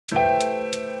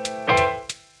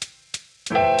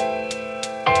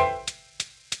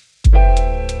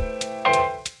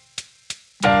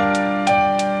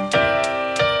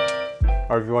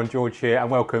everyone, George here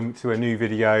and welcome to a new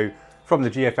video from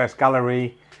the GFS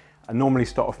gallery. I normally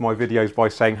start off my videos by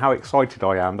saying how excited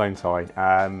I am, don't I?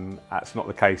 That's not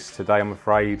the case today, I'm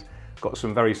afraid. Got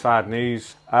some very sad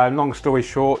news. Long story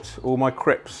short, all my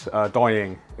crypts are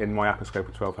dying in my Aquascaper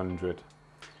 1200,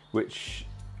 which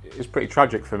is pretty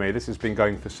tragic for me. This has been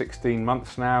going for 16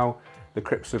 months now. The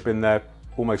crypts have been there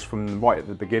almost from right at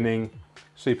the beginning,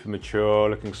 super mature,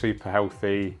 looking super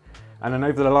healthy. And then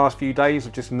over the last few days,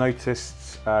 I've just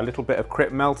noticed a little bit of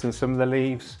crypt melt in some of the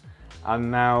leaves. And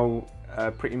now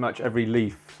pretty much every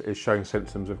leaf is showing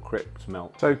symptoms of crypt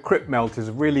melt. So crypt melt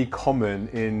is really common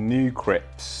in new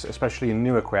crypts, especially in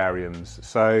new aquariums.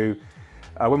 So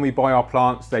when we buy our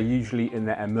plants, they're usually in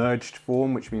their emerged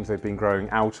form, which means they've been growing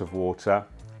out of water.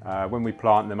 When we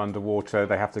plant them underwater,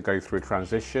 they have to go through a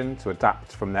transition to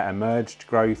adapt from their emerged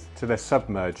growth to their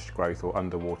submerged growth or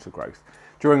underwater growth.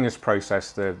 During this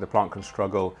process, the plant can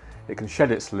struggle. It can shed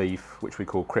its leaf, which we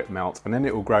call crypt melt, and then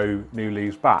it will grow new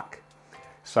leaves back.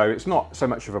 So it's not so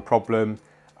much of a problem.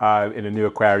 In a new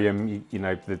aquarium,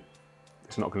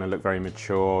 it's not going to look very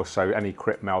mature, so any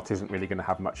crypt melt isn't really going to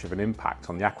have much of an impact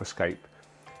on the Aquascape.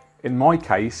 In my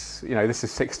case, this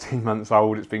is 16 months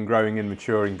old, it's been growing and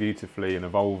maturing beautifully and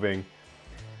evolving.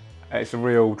 It's a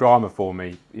real drama for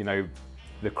me.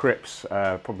 The crypts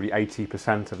are probably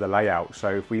 80% of the layout, so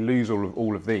if we lose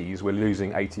all of these, we're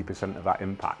losing 80% of that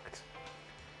impact.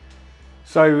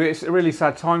 So it's a really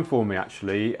sad time for me,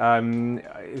 actually.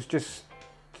 It's just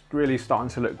really starting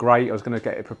to look great. I was going to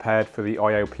get it prepared for the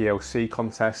IOPLC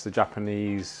contest, the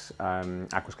Japanese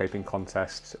aquascaping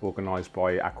contest organised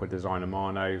by Aqua Designer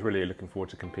Mano. Really looking forward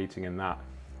to competing in that.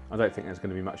 I don't think there's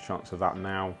going to be much chance of that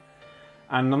now.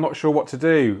 And I'm not sure what to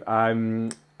do.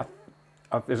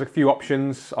 There's a few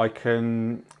options. I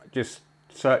can just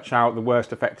search out the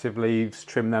worst effective leaves,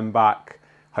 trim them back.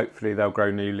 Hopefully they'll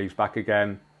grow new leaves back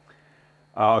again.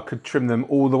 I could trim them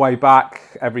all the way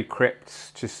back, every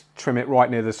crypt, just trim it right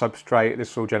near the substrate.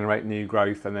 This will generate new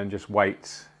growth and then just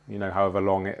wait, however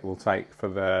long it will take for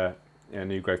the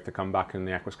new growth to come back and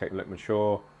the Aquascape look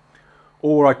mature.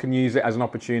 Or I can use it as an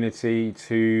opportunity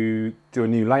to do a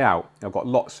new layout. I've got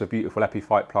lots of beautiful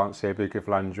epiphyte plants here,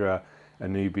 Bucophalandra,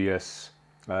 Anubias,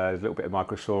 there's a little bit of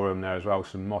Microsorum there as well,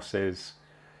 some mosses.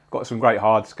 Got some great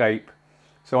hardscape,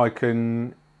 so I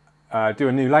can do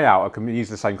a new layout. I can use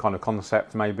the same kind of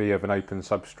concept, maybe of an open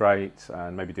substrate,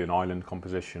 and maybe do an island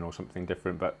composition or something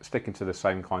different, but sticking to the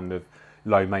same kind of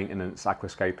low maintenance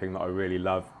aquascaping that I really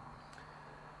love.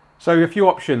 So a few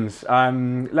options.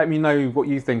 Let me know what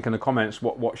you think in the comments.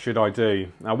 What should I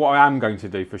do? Now, what I am going to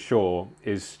do for sure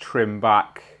is trim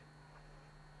back.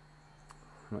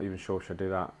 I'm not even sure should I do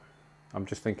that. I'm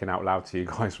just thinking out loud to you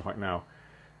guys right now.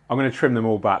 I'm going to trim them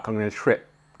all back. I'm going to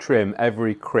trim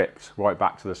every crypt right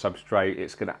back to the substrate.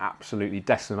 It's going to absolutely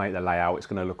decimate the layout. It's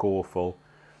going to look awful.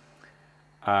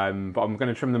 But I'm going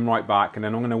to trim them right back, and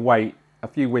then I'm going to wait a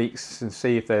few weeks and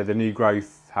see if they're the new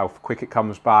growth, how quick it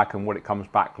comes back and what it comes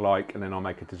back like, and then I'll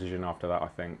make a decision after that, I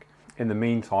think. In the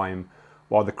meantime,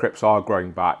 while the crypts are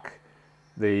growing back,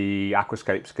 the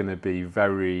Aquascape's going to be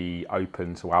very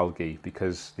open to algae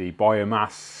because the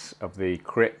biomass of the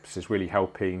crypts is really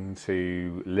helping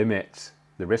to limit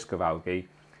the risk of algae.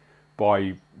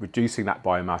 By reducing that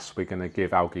biomass, we're going to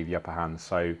give algae the upper hand.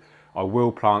 So I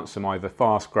will plant some either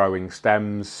fast growing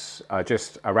stems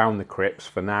just around the crypts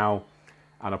for now,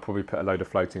 and I'll probably put a load of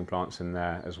floating plants in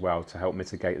there as well to help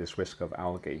mitigate this risk of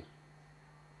algae.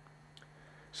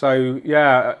 So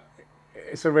yeah,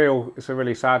 it's a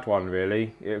really sad one,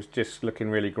 really. It was just looking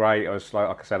really great. I was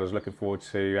like I said, I was looking forward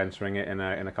to entering it in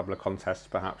a couple of contests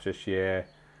perhaps this year.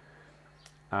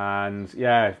 And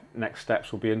yeah, next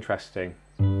steps will be interesting.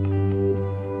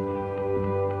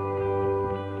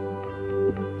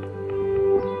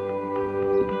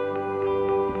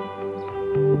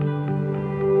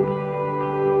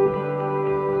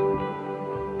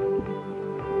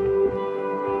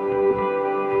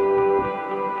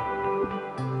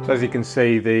 So as you can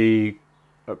see, the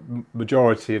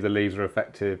majority of the leaves are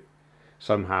affected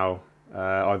somehow.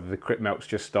 Either the crypt melt's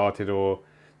just started or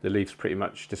the leaves pretty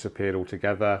much disappeared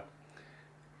altogether.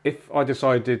 If I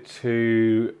decided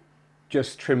to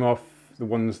just trim off the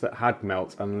ones that had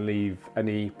melt and leave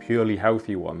any purely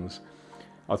healthy ones,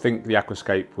 I think the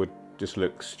Aquascape would just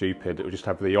look stupid. It would just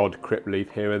have the odd crypt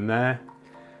leaf here and there.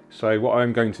 So what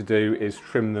I'm going to do is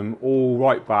trim them all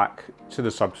right back to the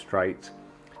substrate.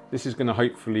 This is going to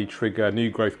hopefully trigger new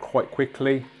growth quite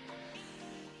quickly,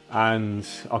 and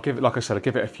I'll give it, like I said, I'll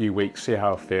give it a few weeks, see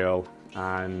how I feel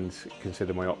and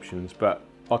consider my options. But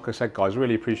like I said, guys,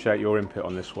 really appreciate your input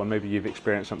on this one. Maybe you've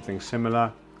experienced something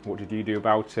similar. What did you do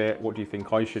about it? What do you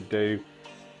think I should do?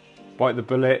 Bite the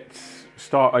bullet,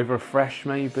 start over afresh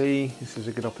maybe. This is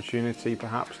a good opportunity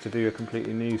perhaps to do a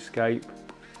completely new scape.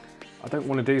 I don't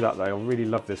want to do that though. I really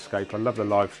love this scape. I love the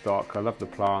livestock, I love the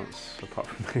plants, apart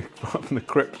from the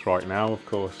crypts right now, of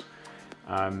course.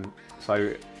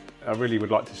 So I really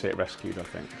would like to see it rescued, I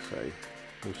think. So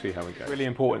we'll see how we go. Really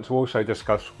important to also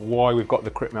discuss why we've got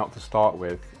the crypt melt to start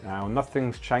with. Now,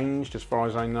 nothing's changed as far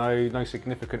as I know, no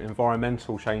significant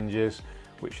environmental changes,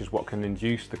 which is what can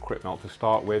induce the crypt melt to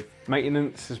start with.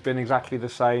 Maintenance has been exactly the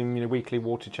same, you know, weekly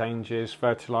water changes,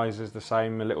 fertilizers the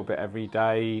same, a little bit every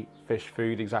day, fish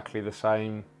food exactly the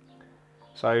same.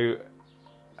 So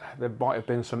there might have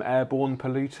been some airborne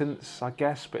pollutants, I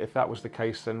guess, but if that was the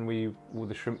case, then all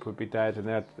the shrimp would be dead, and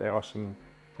there are some.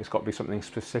 It's got to be something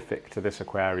specific to this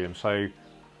aquarium. So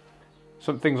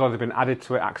something's either been added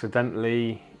to it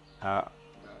accidentally,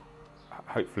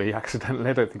 hopefully accidentally.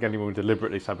 I don't think anyone would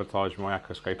deliberately sabotage my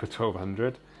Aquascaper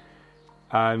 1200.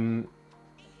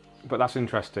 But that's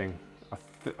interesting.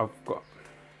 It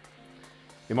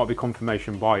might be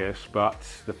confirmation bias, but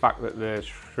the fact that the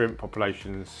shrimp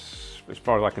populations, as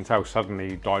far as I can tell,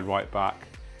 suddenly died right back.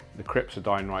 The crypts are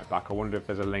dying right back. I wonder if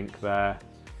there's a link there.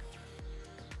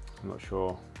 I'm not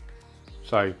sure.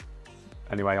 So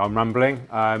anyway, I'm rambling.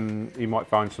 You might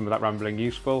find some of that rambling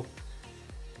useful.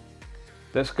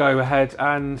 Let's go ahead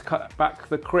and cut back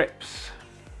the crypts.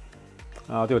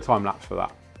 I'll do a time lapse for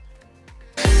that.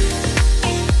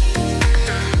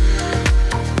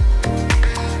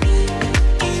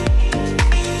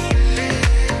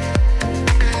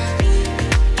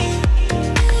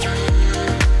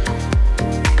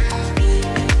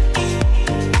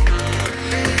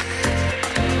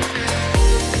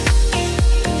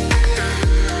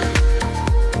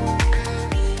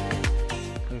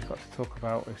 Talk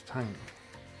about his tank.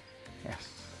 Yes.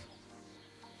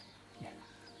 Yes.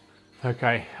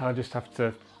 Okay, I just have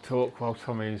to talk while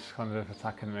Tommy's kind of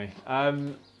attacking me.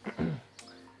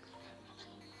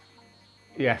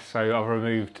 Yes, so I've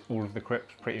removed all of the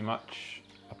crypts pretty much,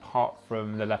 apart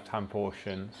from the left-hand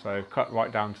portion. So cut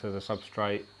right down to the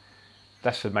substrate,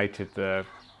 decimated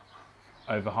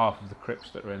over half of the crypts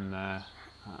that are in there.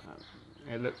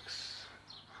 It looks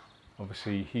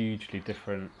obviously hugely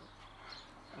different.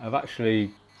 I've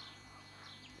actually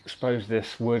exposed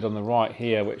this wood on the right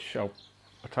here, which I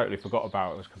totally forgot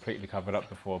about. It was completely covered up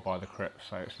before by the crypts,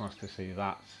 so it's nice to see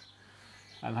that.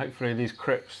 And hopefully these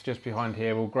crypts just behind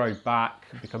here will grow back,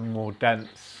 become more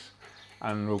dense,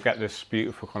 and we'll get this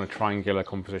beautiful kind of triangular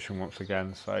composition once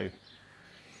again. So I'm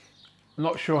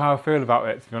not sure how I feel about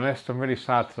it, to be honest. I'm really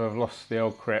sad to have lost the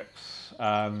old crypts.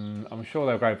 I'm sure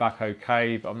they'll grow back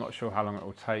okay, but I'm not sure how long it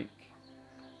will take.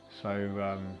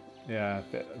 So yeah, a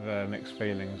bit of mixed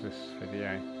feelings this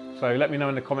video. So let me know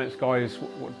in the comments, guys,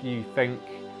 what do you think?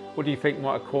 What do you think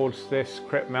might have caused this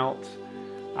crypt melt?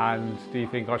 And do you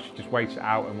think I should just wait it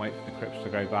out and wait for the crypts to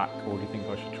go back, or do you think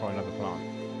I should try another plant?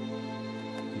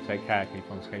 You take care, keep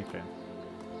on scaping.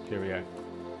 Cheerio.